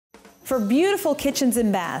For beautiful kitchens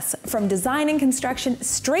and baths, from design and construction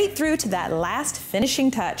straight through to that last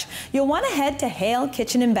finishing touch, you'll want to head to Haile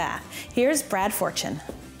Kitchen and Bath. Here's Brad Fortune.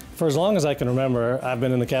 For as long as I can remember, I've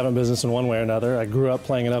been in the cabinet business in one way or another. I grew up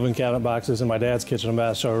playing in oven cabinet boxes in my dad's kitchen and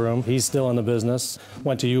bath showroom. He's still in the business.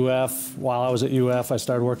 Went to UF. While I was at UF, I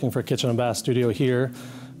started working for a kitchen and bath studio here.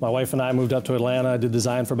 My wife and I moved up to Atlanta. I did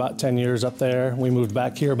design for about 10 years up there. We moved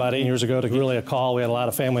back here about 8 years ago to really a call. We had a lot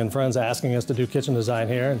of family and friends asking us to do kitchen design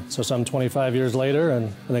here. And so some 25 years later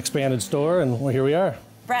and an expanded store, and well, here we are.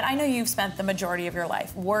 Brad, I know you've spent the majority of your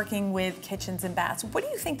life working with kitchens and baths. What do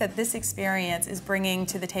you think that this experience is bringing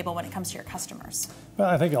to the table when it comes to your customers? Well,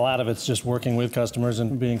 I think a lot of it's just working with customers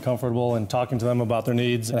and being comfortable and talking to them about their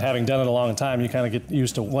needs. And having done it a long time, you kind of get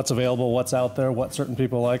used to what's available, what's out there, what certain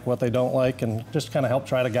people like, what they don't like, and just kind of help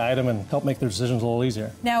try to guide them and help make their decisions a little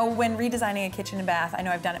easier. Now, when redesigning a kitchen and bath, I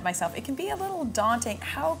know I've done it myself, it can be a little daunting.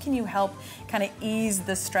 How can you help kind of ease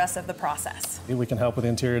the stress of the process? We can help with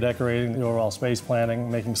interior decorating, the overall space planning,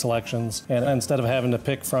 making selections. And instead of having to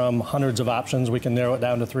pick from hundreds of options, we can narrow it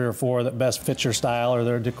down to 3 or 4 that best fit your style or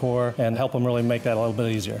their decor and help them really make that a little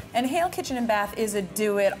bit easier. And Haile Kitchen and Bath is a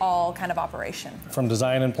do-it-all kind of operation. From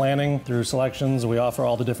design and planning through selections, we offer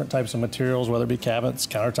all the different types of materials, whether it be cabinets,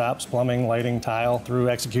 countertops, plumbing, lighting, tile. Through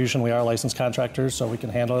execution, we are licensed contractors, so we can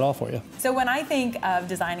handle it all for you. So when I think of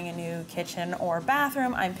designing a new kitchen or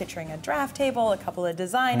bathroom, I'm picturing a draft table, a couple of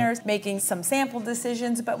designers, making some sample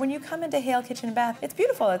decisions. But when you come into Haile Kitchen and Bath, it's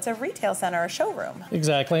beautiful. It's a retail center, a showroom.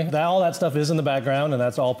 Exactly. All that stuff is in the background, and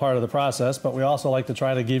that's all part of the process, but we also like to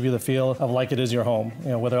try to give you the feel of like it is your home. You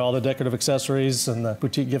know, whether all the decorative accessories and the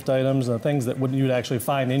boutique gift items and the things that you'd actually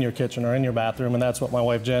find in your kitchen or in your bathroom, and that's what my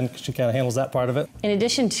wife Jen, she kind of handles that part of it. In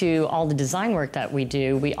addition to all the design work that we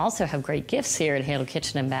do, we also have great gifts here at Haile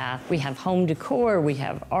Kitchen and Bath. We have home decor, we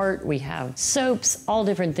have art, we have soaps, all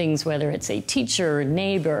different things, whether it's a teacher,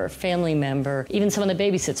 neighbor, family member, even someone that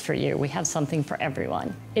babysits for you. We have something for everyone.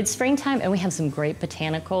 It's springtime and we have some great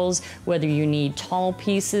botanicals. Whether you need tall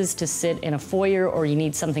pieces to sit in a foyer or you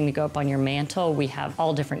need something to go up on your mantle, we have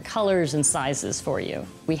all different colors and sizes for you.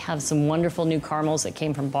 We have some wonderful new caramels that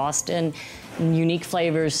came from Boston, unique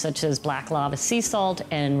flavors such as black lava sea salt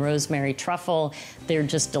and rosemary truffle. They're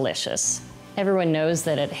just delicious. Everyone knows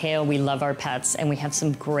that at Haile we love our pets, and we have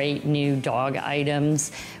some great new dog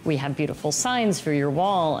items. We have beautiful signs for your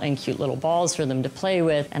wall and cute little balls for them to play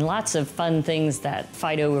with, and lots of fun things that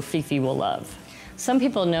Fido or Fifi will love. Some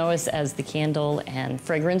people know us as the candle and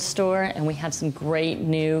fragrance store, and we have some great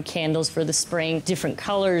new candles for the spring. Different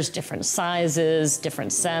colors, different sizes,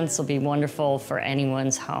 different scents will be wonderful for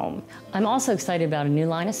anyone's home. I'm also excited about a new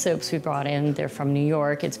line of soaps we brought in. They're from New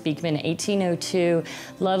York. It's Beekman 1802.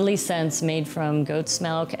 Lovely scents made from goat's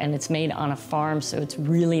milk, and it's made on a farm, so it's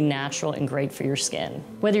really natural and great for your skin.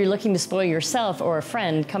 Whether you're looking to spoil yourself or a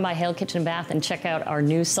friend, come by Haile Kitchen and Bath and check out our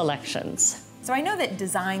new selections. So I know that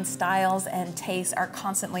design styles and tastes are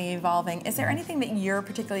constantly evolving. Is there anything that you're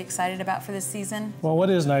particularly excited about for this season? Well,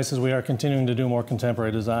 what is nice is we are continuing to do more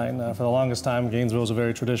contemporary design. For the longest time, Gainesville is a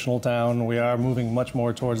very traditional town. We are moving much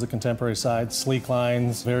more towards the contemporary side. Sleek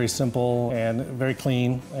lines, very simple and very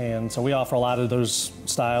clean. And so we offer a lot of those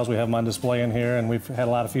styles. We have them on display in here, and we've had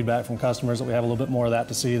a lot of feedback from customers that we have a little bit more of that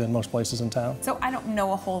to see than most places in town. So I don't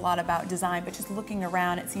know a whole lot about design, but just looking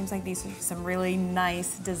around, it seems like these are some really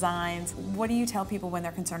nice designs. What do you tell people when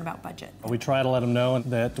they're concerned about budget? We try to let them know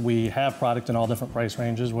that we have product in all different price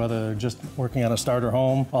ranges, whether they're just working on a starter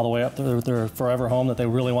home all the way up to their forever home that they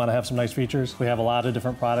really want to have some nice features. We have a lot of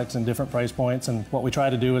different products and different price points, and what we try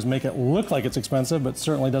to do is make it look like it's expensive, but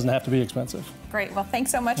certainly doesn't have to be expensive. Great. Well,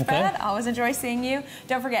 thanks so much, Brad. Always enjoy seeing you.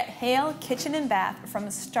 Don't forget, Haile Kitchen and Bath,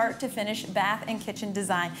 from start to finish bath and kitchen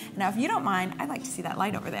design. Now, if you don't mind, I'd like to see that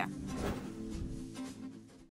light over there.